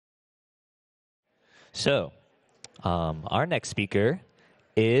So, our next speaker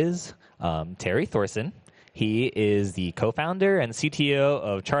is Terry Thorsen. He is the co-founder and CTO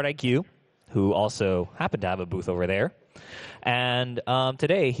of ChartIQ, who also happened to have a booth over there. And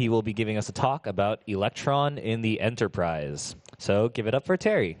today he will be giving us a talk about Electron in the Enterprise. So give it up for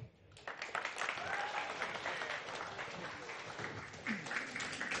Terry.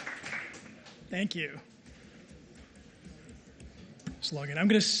 Thank you. Just log in. I'm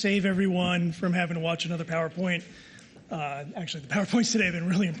going to save everyone from having to watch another PowerPoint. Actually, the PowerPoints today have been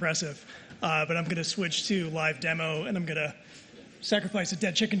really impressive. But I'm going to switch to live demo, and I'm going to sacrifice a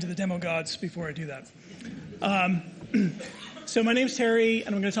dead chicken to the demo gods before I do that. So my name's Terry,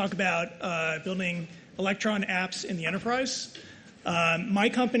 and I'm going to talk about building Electron apps in the enterprise. My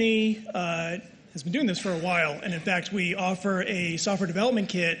company has been doing this for a while, and in fact, we offer a software development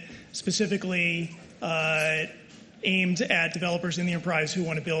kit specifically aimed at developers in the enterprise who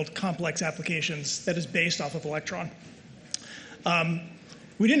want to build complex applications that is based off of Electron.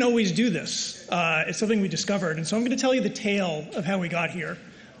 We didn't always do this. It's something we discovered, and so I'm going to tell you the tale of how we got here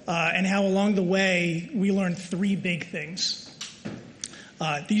and how along the way we learned three big things.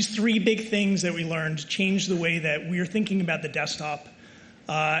 These three big things that we learned changed the way that we're thinking about the desktop,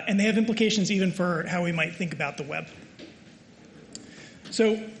 and they have implications even for how we might think about the web.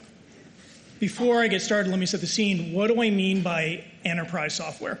 So before I get started, let me set the scene. What do I mean by enterprise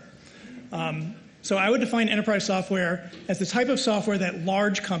software? So I would define enterprise software as the type of software that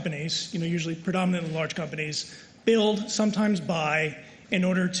large companies, usually predominantly large companies, build, sometimes buy, in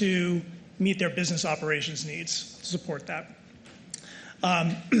order to meet their business operations needs, to support that.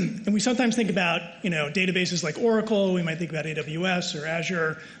 And we sometimes think about, databases like Oracle. We might think about AWS or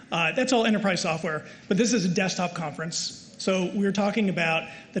Azure. That's all enterprise software. But this is a desktop conference. So we're talking about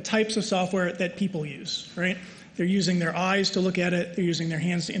the types of software that people use, right? They're using their eyes to look at it. They're using their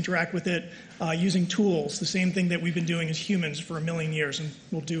hands to interact with it, using tools, the same thing that we've been doing as humans for 1 million years and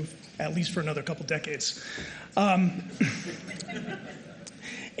will do at least for another couple decades.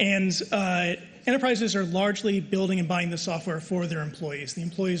 Enterprises are largely building and buying the software for their employees. The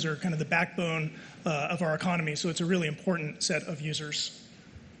employees are kind of the backbone of our economy, so it's a really important set of users.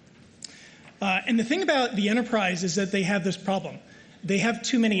 And the thing about the enterprise is that they have this problem. They have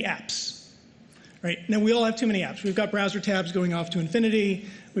too many apps. Right? Now, we all have too many apps. We've got browser tabs going off to infinity.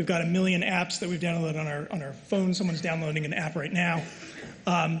 We've got 1 million apps that we've downloaded on our phone. Someone's downloading an app right now.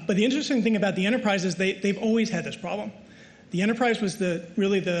 But the interesting thing about the enterprise is they've always had this problem. The enterprise was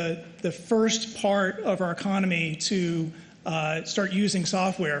really the first part of our economy to start using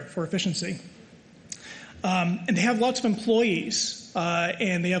software for efficiency. And they have lots of employees,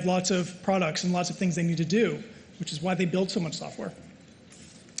 and they have lots of products and lots of things they need to do, which is why they build so much software.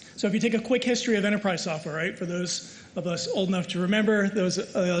 So if you take a quick history of enterprise software, right, for those of us old enough to remember, those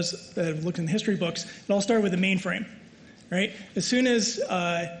that have looked in the history books, it all started with the mainframe, right? As soon as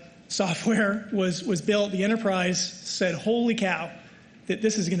software was built, the enterprise said, holy cow, that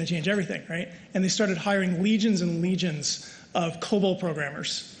this is going to change everything, right? And they started hiring legions and legions of COBOL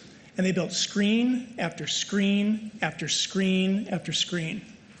programmers. And they built screen after screen after screen after screen,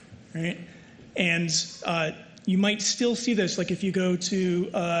 right? And you might still see this, like if you go to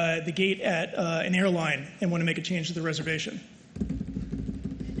the gate at an airline and want to make a change to the reservation.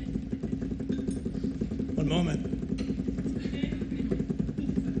 One moment.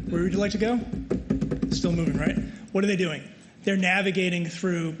 Where would you like to go? Still moving, right? What are they doing? They're navigating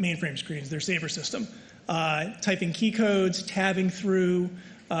through mainframe screens, their Sabre system, typing key codes, tabbing through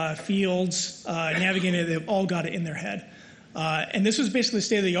fields, navigating. They've all got it in their head. And this was basically the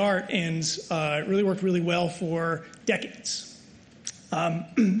state of the art, and it really worked really well for decades.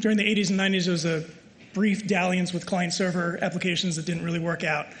 During the 80s and 90s, there was a brief dalliance with client-server applications that didn't really work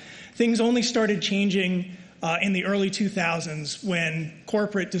out. Things only started changing in the early 2000s when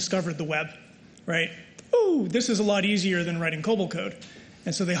corporate discovered the web, right? Ooh, this is a lot easier than writing COBOL code.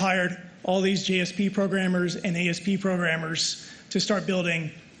 And so they hired all these JSP programmers and ASP programmers to start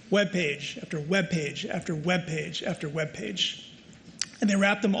building web page after web page after web page after web page. And they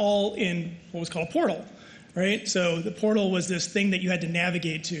wrapped them all in what was called a portal, right? So the portal was this thing that you had to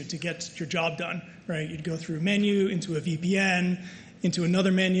navigate to get your job done, right? You'd go through a menu, into a VPN, into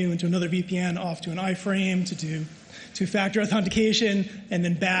another menu, into another VPN, off to an iframe to do two-factor authentication, and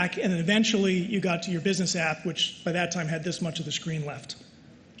then back, and then eventually you got to your business app, which by that time had this much of the screen left.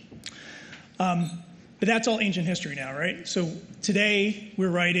 But that's all ancient history now, right? So today we're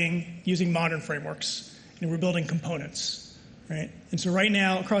writing using modern frameworks, and we're building components, right? And so right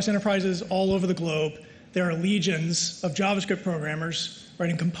now, across enterprises all over the globe, there are legions of JavaScript programmers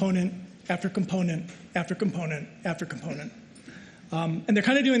writing component after component after component after component. And they're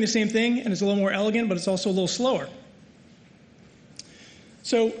kind of doing the same thing, and it's a little more elegant, but it's also a little slower.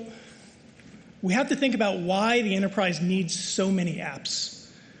 So we have to think about why the enterprise needs so many apps,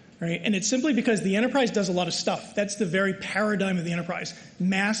 right? And it's simply because the enterprise does a lot of stuff. That's the very paradigm of the enterprise.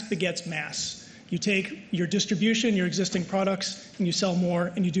 Mass begets mass. You take your distribution, your existing products, and you sell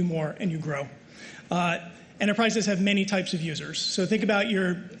more, and you do more, and you grow. Enterprises have many types of users. So think about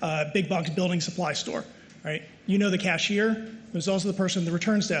your big box building supply store, right? You know the cashier. There's also the person at the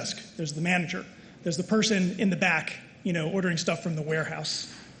returns desk. There's the manager. There's the person in the back, ordering stuff from the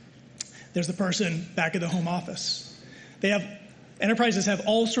warehouse. There's the person back at the home office. Enterprises have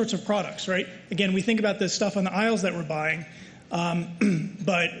all sorts of products, right? Again, we think about the stuff on the aisles that we're buying,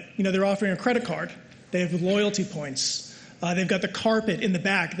 but they're offering a credit card. They have loyalty points. They've got the carpet in the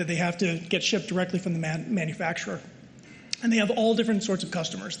back that they have to get shipped directly from the manufacturer. And they have all different sorts of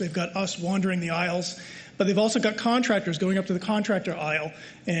customers. They've got us wandering the aisles, but they've also got contractors going up to the contractor aisle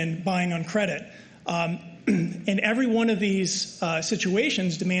and buying on credit. And every one of these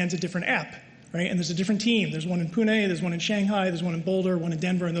situations demands a different app, right? And there's a different team. There's one in Pune, there's one in Shanghai, there's one in Boulder, one in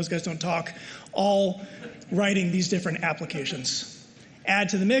Denver, and those guys don't talk, all writing these different applications. Add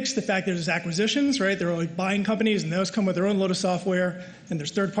to the mix the fact there's acquisitions, right? They're always buying companies, and those come with their own load of software. And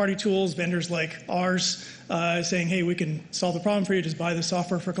there's third-party tools, vendors like ours, saying, hey, we can solve the problem for you. Just buy the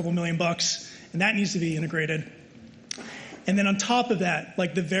software for a couple $1 million. And that needs to be integrated. And then on top of that,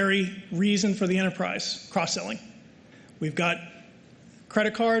 like the very reason for the enterprise, cross-selling. We've got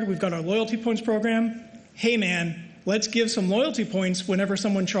credit card. We've got our loyalty points program. Hey, man, let's give some loyalty points whenever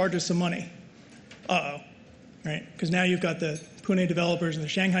someone charges some money. Uh-oh, right? Because now you've got the Pune developers and the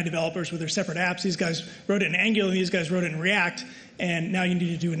Shanghai developers with their separate apps. These guys wrote it in Angular, and these guys wrote it in React, and now you need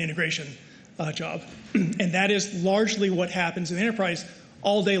to do an integration job. And that is largely what happens in the enterprise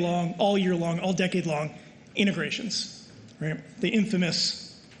all day long, all year long, all decade long, integrations, right? The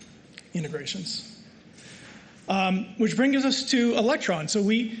infamous integrations. Which brings us to Electron. So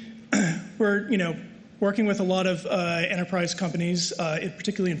we're working with a lot of enterprise companies,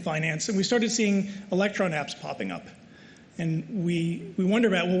 particularly in finance, and we started seeing Electron apps popping up. And we wonder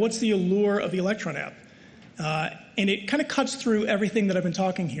about, well, what's the allure of the Electron app? And it kind of cuts through everything that I've been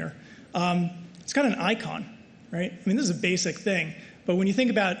talking here. It's got an icon, right? I mean, this is a basic thing. But when you think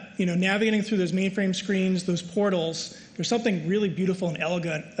about navigating through those mainframe screens, those portals, there's something really beautiful and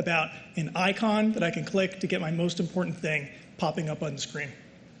elegant about an icon that I can click to get my most important thing popping up on the screen.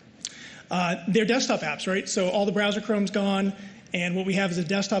 They're desktop apps, right? So all the browser Chrome's gone, and what we have is a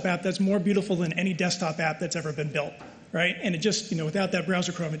desktop app that's more beautiful than any desktop app that's ever been built, right? And it just, without that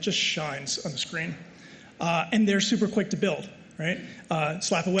browser Chrome, it just shines on the screen. And they're super quick to build, right?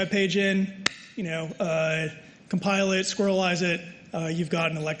 Slap a web page in, compile it, squirrelize it, you've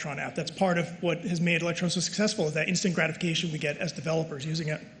got an Electron app. That's part of what has made Electron so successful, is that instant gratification we get as developers using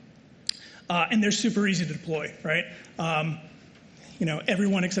it. And they're super easy to deploy, right?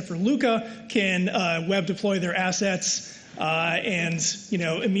 Everyone except for Luca can web deploy their assets and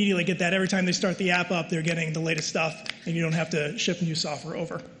immediately get that. Every time they start the app up, they're getting the latest stuff, and you don't have to ship new software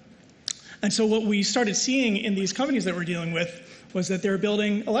over. And so what we started seeing in these companies that we're dealing with was that they're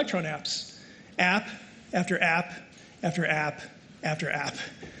building Electron apps, app after app after app after app.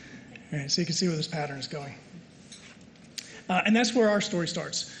 All right, so you can see where this pattern is going. And that's where our story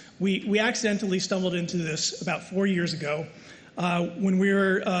starts. We accidentally stumbled into this about 4 years ago when we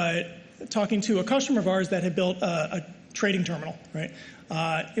were talking to a customer of ours that had built a trading terminal, right?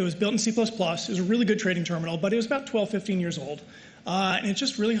 It was built in C++. It was a really good trading terminal, but it was about 12, 15 years old. And it's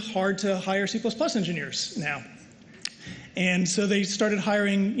just really hard to hire C++ engineers now. And so they started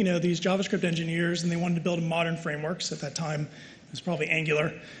hiring, these JavaScript engineers, and they wanted to build modern frameworks. At that time, it was probably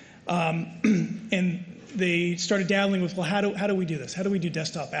Angular. And they started dabbling with, well, how do we do this? How do we do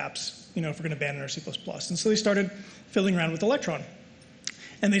desktop apps, if we're going to abandon our C++? And so they started fiddling around with Electron.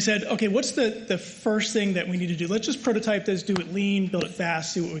 And they said, okay, what's the first thing that we need to do? Let's just prototype this, do it lean, build it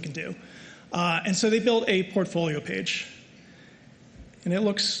fast, see what we can do. And so they built a portfolio page. And it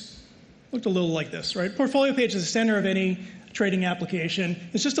looked a little like this, right? Portfolio page is the center of any trading application.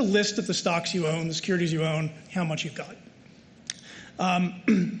 It's just a list of the stocks you own, the securities you own, how much you've got.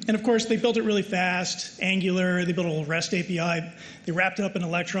 And of course, they built it really fast, Angular, they built a little REST API, they wrapped it up in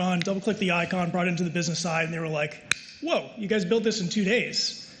Electron, double-clicked the icon, brought it into the business side, and they were like, whoa, you guys built this in 2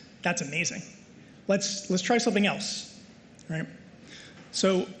 days. That's amazing. Let's try something else, right?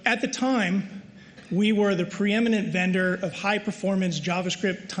 So at the time, we were the preeminent vendor of high-performance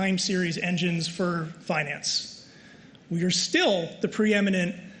JavaScript time series engines for finance. We are still the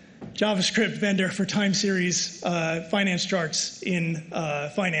preeminent JavaScript vendor for time series finance charts in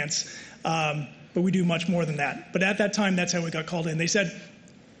finance. but we do much more than that. But at that time, that's how we got called in. They said,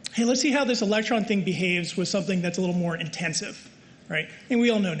 hey, let's see how this Electron thing behaves with something that's a little more intensive, right? And we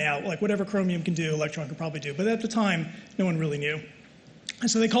all know now, like whatever Chromium can do, Electron can probably do. But at the time, no one really knew. And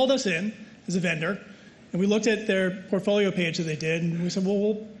so they called us in as a vendor, and we looked at their portfolio page that they did, and we said, well,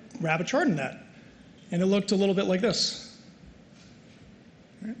 we'll wrap a chart in that. And it looked a little bit like this.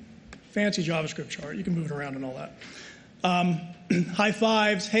 Right? Fancy JavaScript chart. You can move it around and all that. High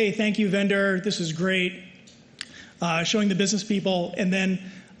fives. Hey, thank you, vendor. This is great. Showing the business people. And then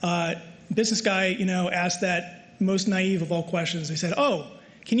business guy, asked that most naive of all questions. They said, oh,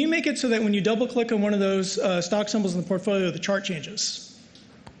 can you make it so that when you double-click on one of those stock symbols in the portfolio, the chart changes?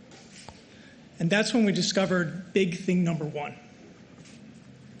 And that's when we discovered big thing number one.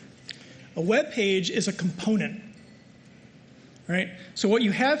 A web page is a component, right? So what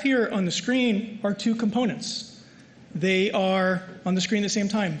you have here on the screen are two components. They are on the screen at the same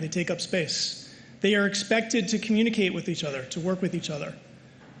time. They take up space. They are expected to communicate with each other, to work with each other.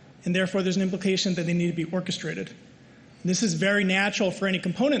 And therefore, there's an implication that they need to be orchestrated. And this is very natural for any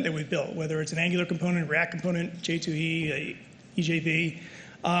component that we've built, whether it's an Angular component, React component, J2E, EJB,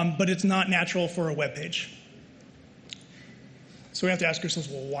 but it's not natural for a web page. So we have to ask ourselves,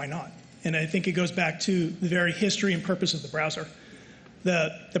 well, why not? And I think it goes back to the very history and purpose of the browser.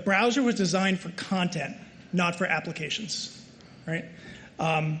 The browser was designed for content, not for applications, right?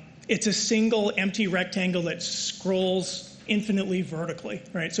 It's a single empty rectangle that scrolls infinitely vertically,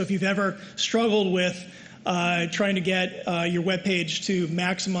 right? So if you've ever struggled with trying to get your web page to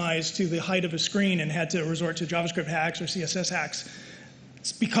maximize to the height of a screen and had to resort to JavaScript hacks or CSS hacks,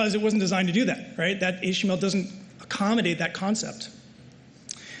 it's because it wasn't designed to do that, right? That HTML doesn't accommodate that concept.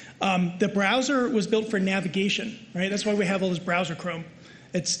 The browser was built for navigation, right? That's why we have all this browser Chrome.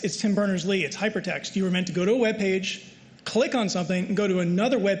 It's Tim Berners-Lee. It's hypertext. You were meant to go to a web page, click on something, and go to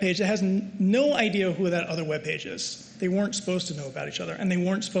another web page that has no idea who that other web page is. They weren't supposed to know about each other, and they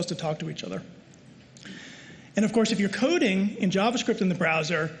weren't supposed to talk to each other. And of course, if you're coding in JavaScript in the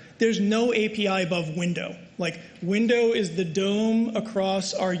browser, there's no API above window. Like, window is the dome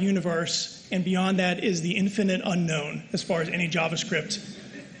across our universe, and beyond that is the infinite unknown as far as any JavaScript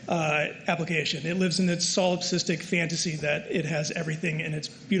application. It lives in its solipsistic fantasy that it has everything in its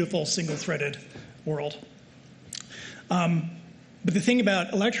beautiful single-threaded world. But the thing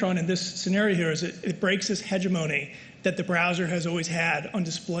about Electron in this scenario here is it breaks this hegemony that the browser has always had on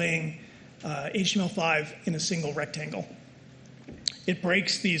displaying HTML5 in a single rectangle. It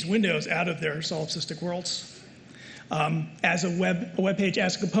breaks these windows out of their solipsistic worlds. As a web page,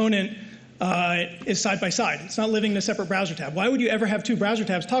 as a component, is side by side. It's not living in a separate browser tab. Why would you ever have two browser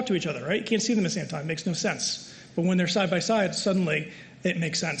tabs talk to each other, right? You can't see them at the same time. It makes no sense. But when they're side by side, suddenly it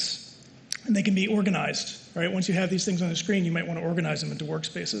makes sense. And they can be organized, right? Once you have these things on the screen, you might want to organize them into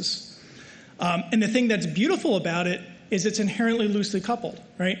workspaces. And the thing that's beautiful about it is it's inherently loosely coupled,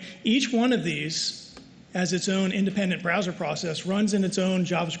 right? Each one of these has its own independent browser process, runs in its own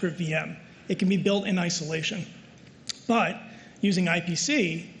JavaScript VM. It can be built in isolation. But using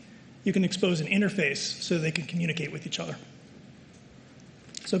IPC, you can expose an interface so they can communicate with each other.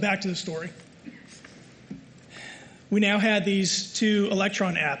 So back to the story. We now had these two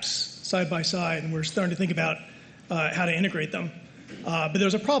Electron apps side by side, and we're starting to think about how to integrate them. But there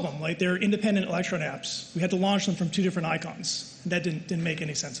was a problem. Like, they're independent Electron apps. We had to launch them from two different icons. That didn't make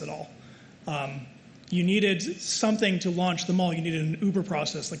any sense at all. You needed something to launch them all. You needed an Uber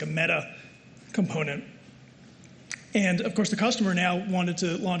process, like a meta component. And, of course, the customer now wanted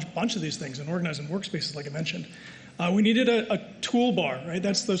to launch a bunch of these things and organize them in workspaces, like I mentioned. We needed a toolbar, right?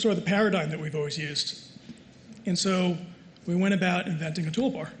 That's the sort of the paradigm that we've always used. And so we went about inventing a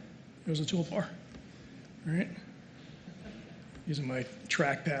toolbar. It was a toolbar, right? Using my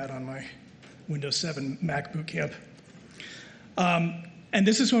trackpad on my Windows 7 Mac boot camp. And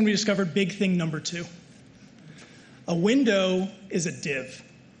this is when we discovered big thing number two. A window is a div,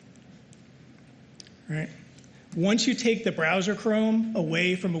 right? Once you take the browser Chrome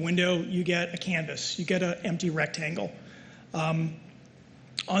away from a window, you get a canvas. You get an empty rectangle.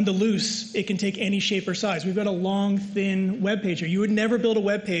 On the loose, it can take any shape or size. We've got a long, thin web page here. You would never build a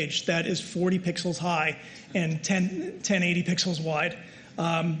web page that is 40 pixels high and 1080 pixels wide.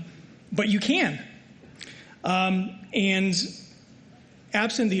 But you can. And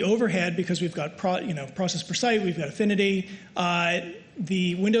absent the overhead, because we've got process per site, we've got affinity,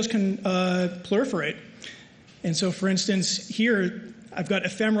 the windows can proliferate. And so, for instance, here I've got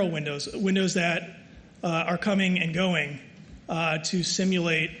ephemeral windows that are coming and going to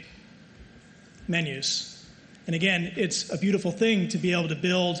simulate menus. And again, it's a beautiful thing to be able to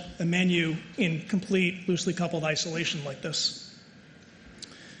build a menu in complete, loosely coupled isolation like this.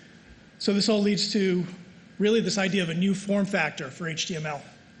 So this all leads to really this idea of a new form factor for HTML.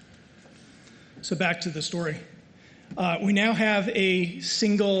 So back to the story. We now have a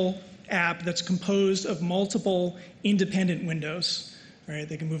single app that's composed of multiple independent windows. Right?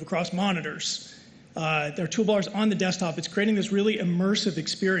 They can move across monitors. There are toolbars on the desktop. It's creating this really immersive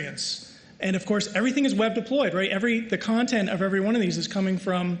experience. And of course, everything is web deployed, right? The content of every one of these is coming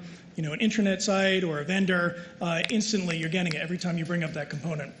from an intranet site or a vendor. Instantly, you're getting it every time you bring up that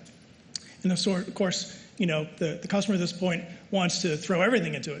component. And of course, the customer at this point wants to throw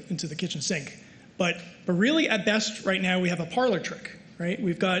everything into the kitchen sink. But really, at best, right now, we have a parlor trick, right?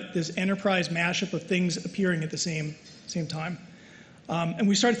 We've got this enterprise mashup of things appearing at the same time. And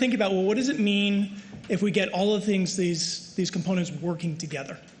we started thinking about, well, what does it mean if we get all of these components working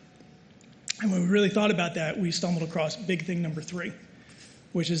together? And when we really thought about that, we stumbled across big thing number 3,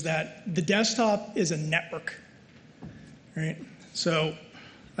 which is that the desktop is a network, right? So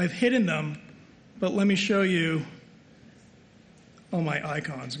I've hidden them, but let me show you all my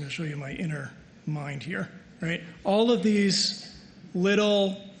icons. I'm going to show you my inner mind here, right? All of these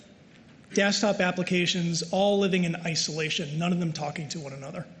little desktop applications all living in isolation, none of them talking to one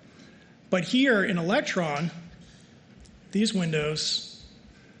another. But here in Electron, these windows,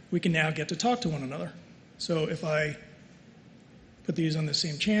 we can now get to talk to one another. So if I put these on the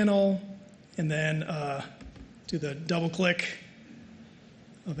same channel and then do the double click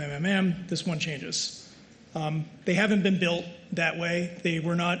of MMM, this one changes. They haven't been built that way. They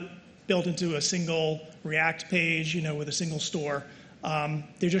were not built into a single React page, with a single store.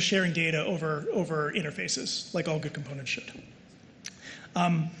 They're just sharing data over interfaces, like all good components should.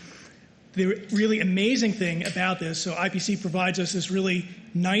 The really amazing thing about this, so IPC provides us this really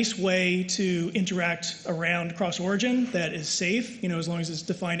nice way to interact around cross-origin that is safe, as long as it's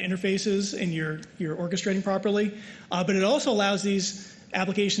defined interfaces and you're orchestrating properly. But it also allows these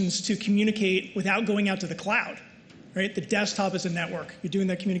applications to communicate without going out to the cloud. Right? The desktop is a network. You're doing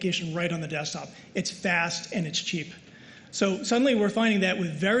that communication right on the desktop. It's fast and it's cheap. So suddenly we're finding that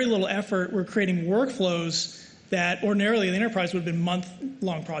with very little effort, we're creating workflows that ordinarily in the enterprise would have been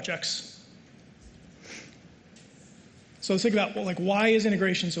month-long projects. So let's think about, why is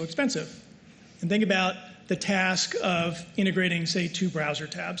integration so expensive? And think about the task of integrating, say, 2 browser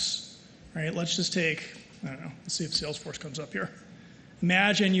tabs. Right? Let's just take, let's see if Salesforce comes up here.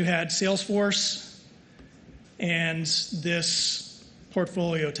 Imagine you had Salesforce and this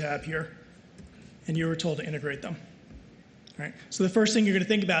portfolio tab here, and you were told to integrate them. Right? So the first thing you're going to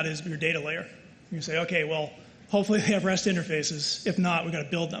think about is your data layer. You're going to say, okay, well, hopefully they have REST interfaces. If not, we've got to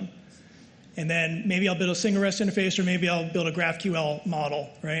build them. And then maybe I'll build a single REST interface, or maybe I'll build a GraphQL model,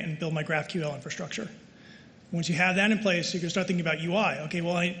 right, and build my GraphQL infrastructure. Once you have that in place, you're going to start thinking about UI. Okay,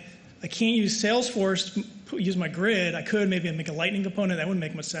 well, I can't use Salesforce to use my grid. I could maybe make a Lightning component. That wouldn't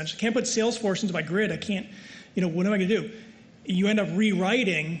make much sense. I can't put Salesforce into my grid. I can't, what am I going to do? You end up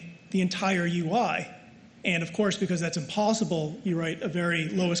rewriting the entire UI. And of course, because that's impossible, you write a very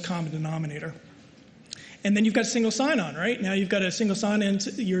lowest common denominator. And then you've got single sign-on, right? Now you've got a single sign-in.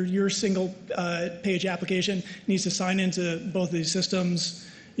 Your single page application needs to sign into both of these systems.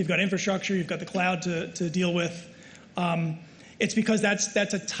 You've got infrastructure. You've got the cloud to deal with. It's because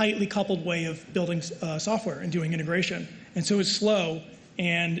that's a tightly coupled way of building software and doing integration. And so it's slow,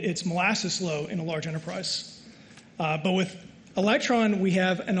 and it's molasses slow in a large enterprise. But with Electron, we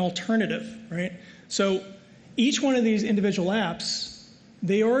have an alternative, right? So each one of these individual apps,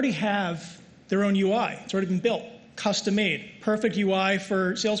 they already have their own UI. It's already been built, custom made. Perfect UI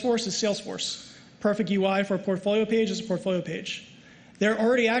for Salesforce is Salesforce. Perfect UI for a portfolio page is a portfolio page. They're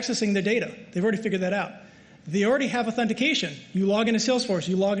already accessing the data. They've already figured that out. They already have authentication. You log into Salesforce,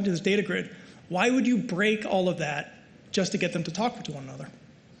 you log into this data grid. Why would you break all of that just to get them to talk to one another?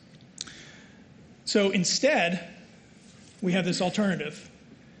 So instead, we have this alternative.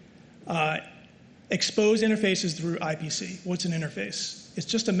 Expose interfaces through IPC. What's an interface? It's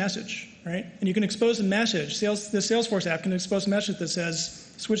just a message, right? And you can expose a message. The Salesforce app can expose a message that says,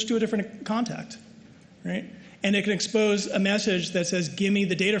 switch to a different contact, right? And it can expose a message that says, give me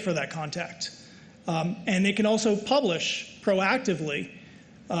the data for that contact. And it can also publish proactively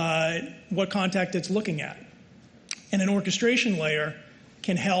what contact it's looking at. And an orchestration layer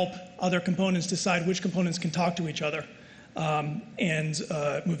can help other components decide which components can talk to each other and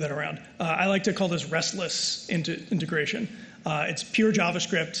move that around. I like to call this restless integration. It's pure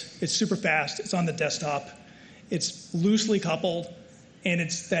JavaScript. It's super fast. It's on the desktop. It's loosely coupled, and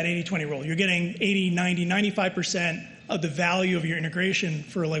it's that 80-20 rule. You're getting 80, 90, 95% of the value of your integration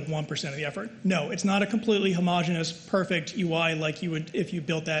for like 1% of the effort. No, it's not a completely homogeneous, perfect UI like you would if you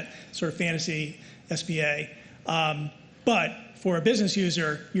built that sort of fantasy SPA. But for a business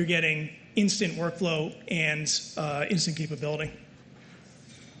user, you're getting instant workflow and instant capability.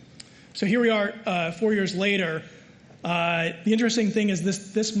 So here we are 4 years later. The interesting thing is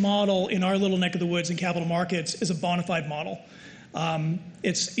this model in our little neck of the woods in capital markets is a bona fide model.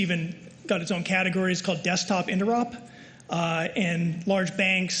 It's even got its own categories called desktop interop. And large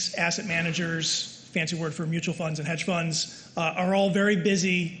banks, asset managers, fancy word for mutual funds and hedge funds, are all very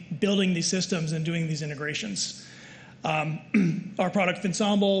busy building these systems and doing these integrations. Our product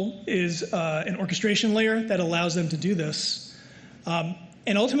Ensemble is an orchestration layer that allows them to do this.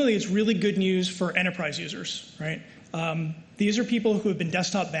 And ultimately, it's really good news for enterprise users, right? These are people who have been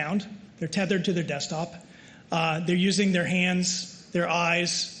desktop bound. They're tethered to their desktop. They're using their hands, their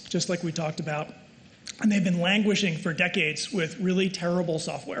eyes, just like we talked about. And they've been languishing for decades with really terrible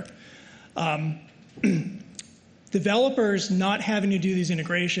software. Developers not having to do these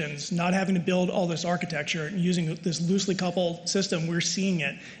integrations, not having to build all this architecture, and using this loosely coupled system, we're seeing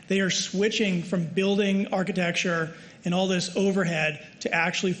it. They are switching from building architecture and all this overhead to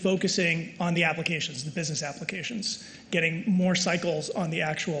actually focusing on the applications, the business applications, getting more cycles on the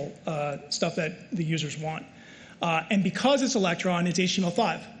actual stuff that the users want. And because it's Electron, it's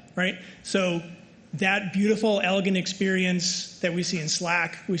HTML5, right? So that beautiful, elegant experience that we see in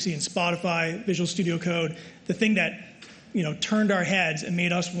Slack, we see in Spotify, Visual Studio Code, the thing that turned our heads and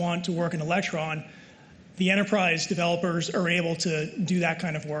made us want to work in Electron, the enterprise developers are able to do that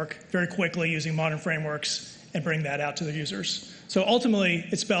kind of work very quickly using modern frameworks and bring that out to their users. So ultimately,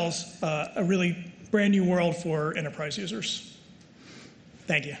 it spells a really brand new world for enterprise users.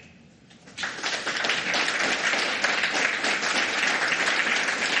 Thank you.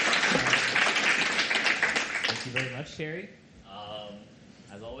 Thank you very much, Terry.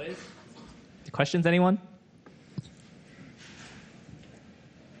 As always, questions, anyone?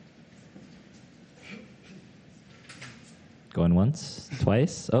 Going once,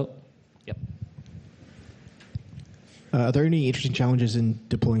 twice. Oh, yep. Are there any interesting challenges in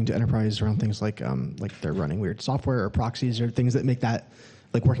deploying to enterprise around things like they're running weird software or proxies or things that make that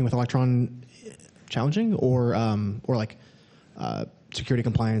like working with Electron challenging, or security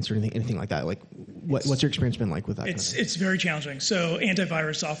compliance or anything like that? Like, what's your experience been like with that? It's very challenging. So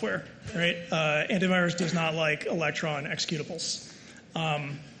antivirus software, right? Antivirus does not like Electron executables.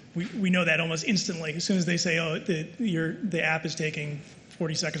 We know that almost instantly. As soon as they say, oh, the app is taking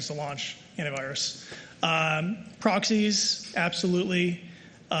 40 seconds to launch, antivirus. Proxies, absolutely.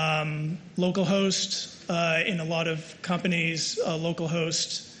 Localhost, in a lot of companies,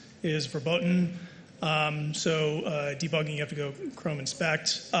 localhost is verboten. So debugging, you have to go Chrome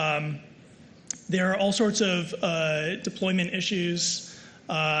inspect. There are all sorts of deployment issues.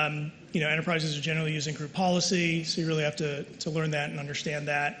 Enterprises are generally using group policy, so you really have to learn that and understand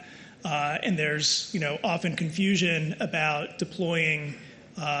that. And there's often confusion about deploying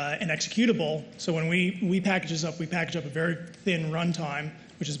an executable. So when we package this up, we package up a very thin runtime,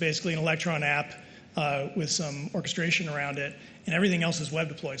 which is basically an Electron app with some orchestration around it, and everything else is web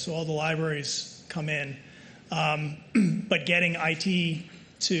deployed. So all the libraries come in, but getting IT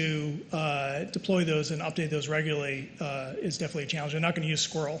to deploy those and update those regularly is definitely a challenge. They're not going to use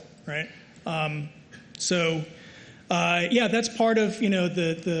Squirrel, right? That's part of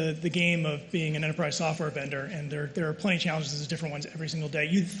the game of being an enterprise software vendor, and there are plenty of challenges. There's different ones every single day.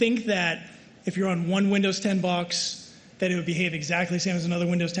 You'd think that if you're on one Windows 10 box, that it would behave exactly the same as another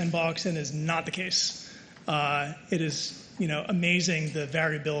Windows 10 box, and is not the case. It is amazing the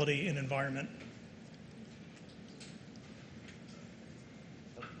variability in environment.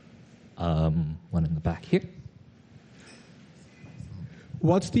 One in the back here.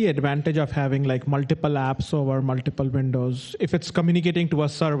 What's the advantage of having like multiple apps over multiple windows? If it's communicating to a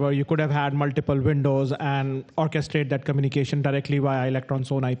server, you could have had multiple windows and orchestrate that communication directly via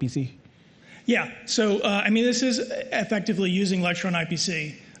Electron's own IPC. Yeah, so this is effectively using Electron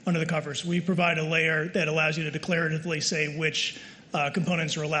IPC under the covers. We provide a layer that allows you to declaratively say which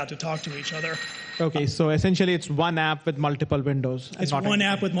components are allowed to talk to each other. Okay, so essentially it's one app with multiple windows. It's one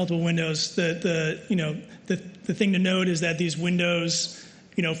app with multiple windows. The thing to note is that these windows,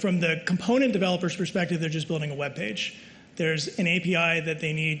 from the component developer's perspective, they're just building a web page. There's an API that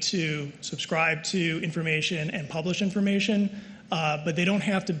they need to subscribe to information and publish information, but they don't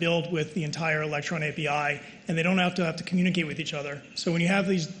have to build with the entire Electron API, and they don't have to communicate with each other. So when you have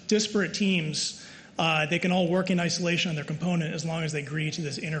these disparate teams, they can all work in isolation on their component as long as they agree to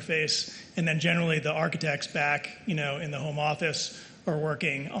this interface. And then generally the architects back, in the home office are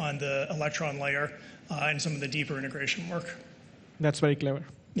working on the Electron layer and some of the deeper integration work. That's very clever.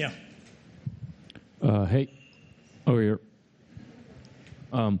 Yeah. Hey, over here.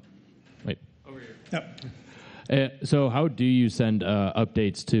 Wait. Over here. Yep. So how do you send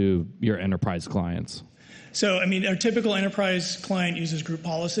updates to your enterprise clients? So, I mean, our typical enterprise client uses group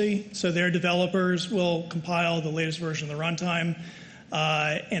policy. So their developers will compile the latest version of the runtime,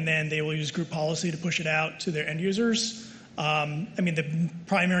 and then they will use group policy to push it out to their end users. I mean, the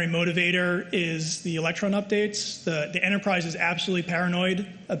primary motivator is the Electron updates. The enterprise is absolutely paranoid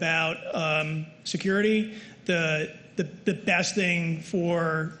about security. The best thing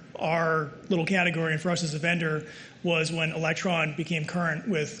for our little category and for us as a vendor was when Electron became current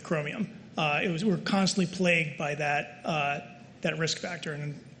with Chromium. We're constantly plagued by that risk factor,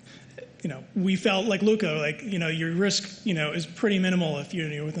 and we felt like Luca, like your risk is pretty minimal if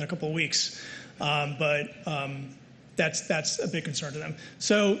you're within a couple of weeks, but that's a big concern to them.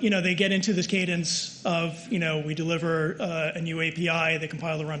 So they get into this cadence of we deliver a new API, they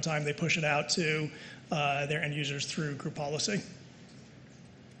compile the runtime, they push it out to their end users through group policy.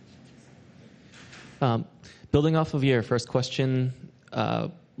 Building off of your first question,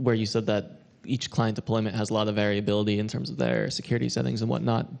 where you said that each client deployment has a lot of variability in terms of their security settings and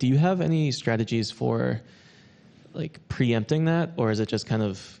whatnot, do you have any strategies for like preempting that, or is it just kind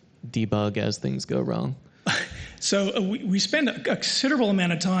of debug as things go wrong? So we spend a considerable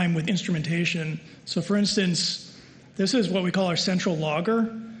amount of time with instrumentation. So for instance, this is what we call our central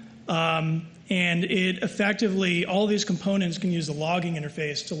logger. And it effectively, all these components can use the logging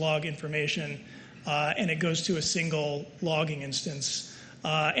interface to log information, and it goes to a single logging instance.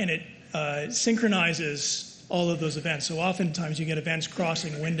 And it synchronizes all of those events. So oftentimes you get events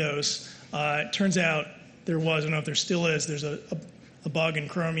crossing windows. It turns out I don't know if there still is, there's a bug in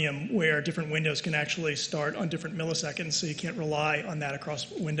Chromium where different windows can actually start on different milliseconds, so you can't rely on that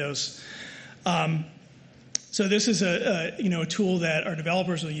across windows. So this is a tool that our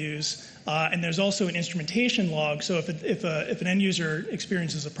developers will use, and there's also an instrumentation log. So if an end user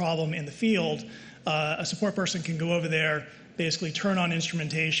experiences a problem in the field, a support person can go over there, basically turn on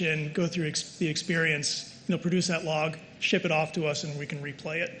instrumentation, go through the experience, produce that log, ship it off to us, and we can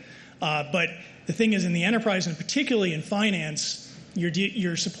replay it. But the thing is, in the enterprise, and particularly in finance,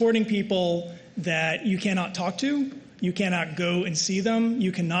 you're supporting people that you cannot talk to. You cannot go and see them.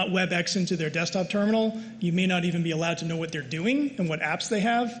 You cannot WebEx into their desktop terminal. You may not even be allowed to know what they're doing and what apps they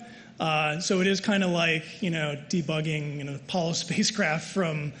have. So it is kind of like debugging Apollo spacecraft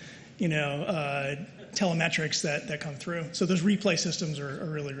from telemetrics that come through. So those replay systems are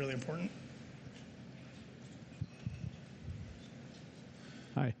really, really important.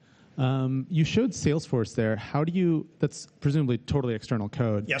 Hi. You showed Salesforce there. That's presumably totally external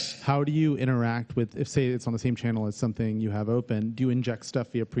code. Yes. How do you interact with, if say it's on the same channel as something you have open, do you inject stuff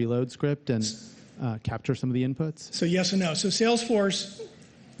via preload script and capture some of the inputs? So yes and no. So Salesforce,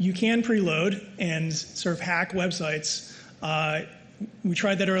 you can preload and sort of hack websites. We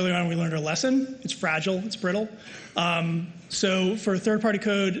tried that earlier on. We learned our lesson. It's fragile. It's brittle. So for third-party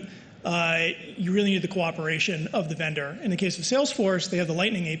code, you really need the cooperation of the vendor. In the case of Salesforce, they have the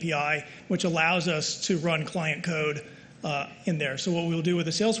Lightning API, which allows us to run client code in there. So what we'll do with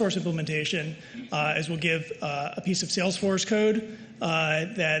the Salesforce implementation is we'll give a piece of Salesforce code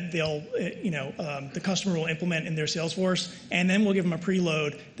that the customer will implement in their Salesforce, and then we'll give them a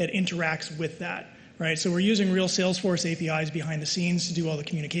preload that interacts with that. Right, so we're using real Salesforce APIs behind the scenes to do all the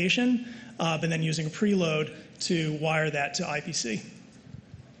communication, but then using a preload to wire that to IPC.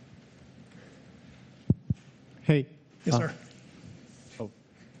 Hey. Yes, sir.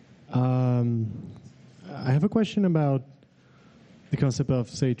 I have a question about the concept of,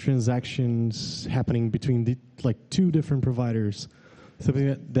 say, transactions happening between two different providers,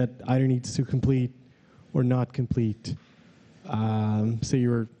 something that either needs to complete or not complete. Say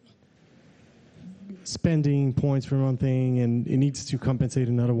you're spending points for one thing and it needs to compensate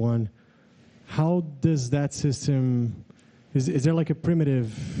another one. How does that system, is there like a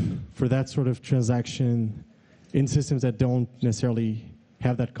primitive for that sort of transaction in systems that don't necessarily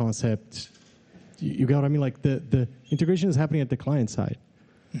have that concept? You got what I mean? Like the integration is happening at the client side.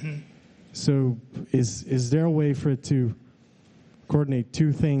 Mm-hmm. So is there a way for it to coordinate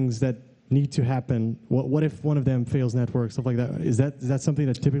two things that need to happen? What if one of them fails network, stuff like that? Is that something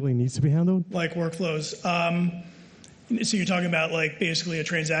that typically needs to be handled? Like workflows. So you're talking about like basically a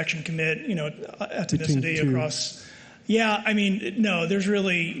transaction commit, ethnicity across. Yeah, I mean, no, there's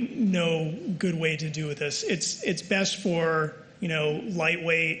really no good way to do with this. It's best for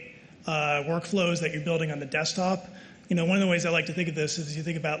lightweight workflows that you're building on the desktop. One of the ways I like to think of this is you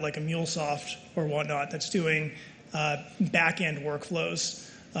think about like a MuleSoft or whatnot that's doing back-end workflows.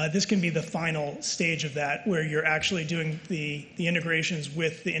 This can be the final stage of that, where you're actually doing the integrations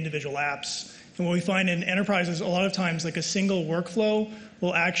with the individual apps. And what we find in enterprises, a lot of times, like a single workflow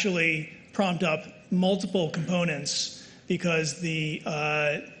will actually prompt up multiple components because the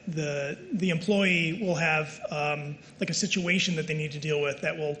employee will have like a situation that they need to deal with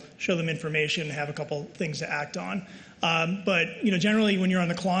that will show them information, have a couple things to act on. But generally, when you're on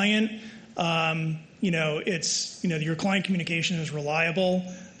the client, it's your client communication is reliable.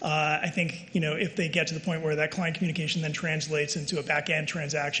 I think if they get to the point where that client communication then translates into a back-end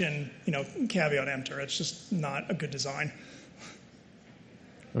transaction, caveat emptor. It's just not a good design.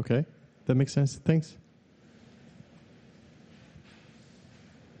 Okay, that makes sense. Thanks.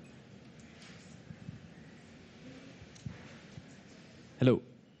 Hello.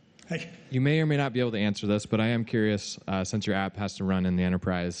 Hey. You may or may not be able to answer this, but I am curious, since your app has to run in the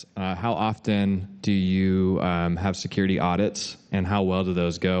enterprise, how often do you have security audits, and how well do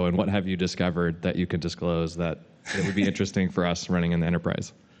those go, and what have you discovered that you could disclose that it would be interesting for us running in the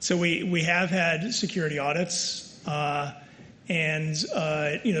enterprise? So we have had security audits, and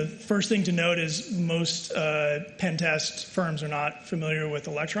first thing to note is most pen test firms are not familiar with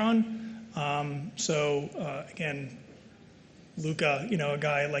Electron. Again, Luca, a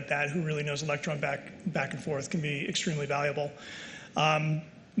guy like that who really knows Electron back and forth can be extremely valuable.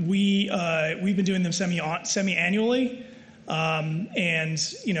 We've been doing them semi-annually, and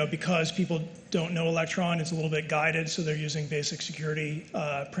because people don't know Electron, it's a little bit guided, so they're using basic security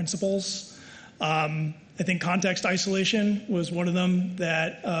principles. I think context isolation was one of them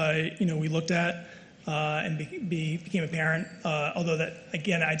that we looked at and became apparent. Although that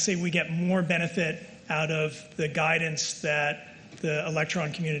again, I'd say we get more benefit out of the guidance that the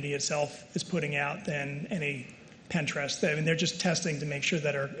Electron community itself is putting out than any pen test. I mean, they're just testing to make sure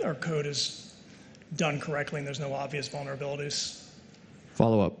that our code is done correctly and there's no obvious vulnerabilities.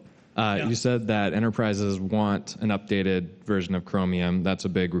 Follow-up. You said that enterprises want an updated version of Chromium. That's a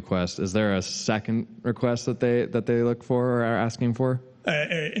big request. Is there a second request that they look for or are asking for?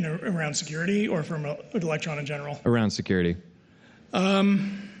 Around security or from Electron in general? Around security.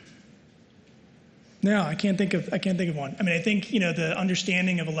 No, I can't think of one. I mean, I think the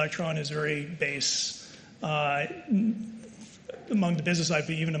understanding of Electron is very base among the business side,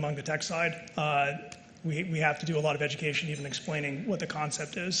 but even among the tech side. We have to do a lot of education, even explaining what the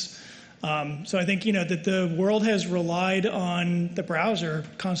concept is. So I think that the world has relied on the browser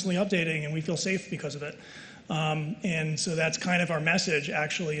constantly updating, and we feel safe because of it. And so that's kind of our message,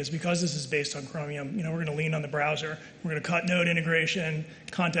 actually, is because this is based on Chromium. We're going to lean on the browser. We're going to cut node integration,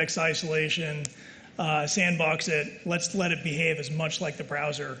 context isolation, sandbox it. Let's let it behave as much like the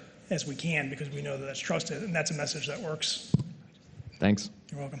browser as we can because we know that that's trusted, and that's a message that works. Thanks.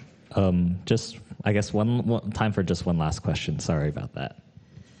 You're welcome. Just, I guess, one time for just one last question. Sorry about that.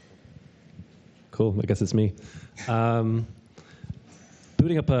 Cool. I guess it's me. Booting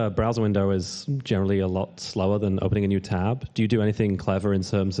up a browser window is generally a lot slower than opening a new tab. Do you do anything clever in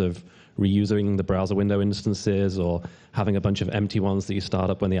terms of reusing the browser window instances or having a bunch of empty ones that you start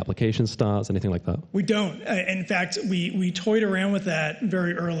up when the application starts, anything like that? We don't. In fact, we toyed around with that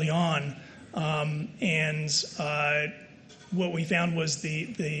very early on, and what we found was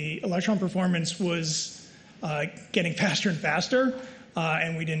the Electron performance was getting faster and faster,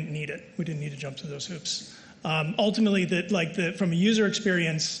 and we didn't need it. We didn't need to jump through those hoops. Ultimately, from a user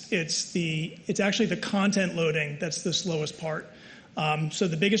experience, it's actually the content loading that's the slowest part. So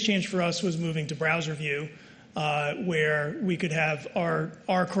the biggest change for us was moving to browser view, where we could have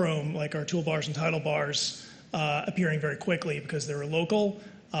our Chrome, like our toolbars and title bars, appearing very quickly because they were local.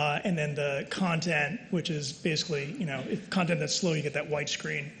 And then the content, which is basically, if content that's slow, you get that white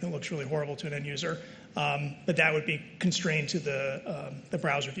screen that looks really horrible to an end user. But that would be constrained to the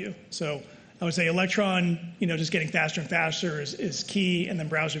browser view. So I would say Electron, just getting faster and faster is key, and then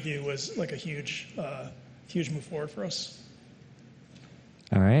browser view was like a huge move forward for us.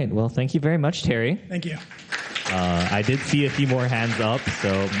 All right. Well, thank you very much, Terry. Thank you. I did see a few more hands up,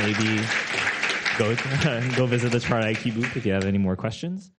 so maybe go visit the ChartIQ booth if you have any more questions.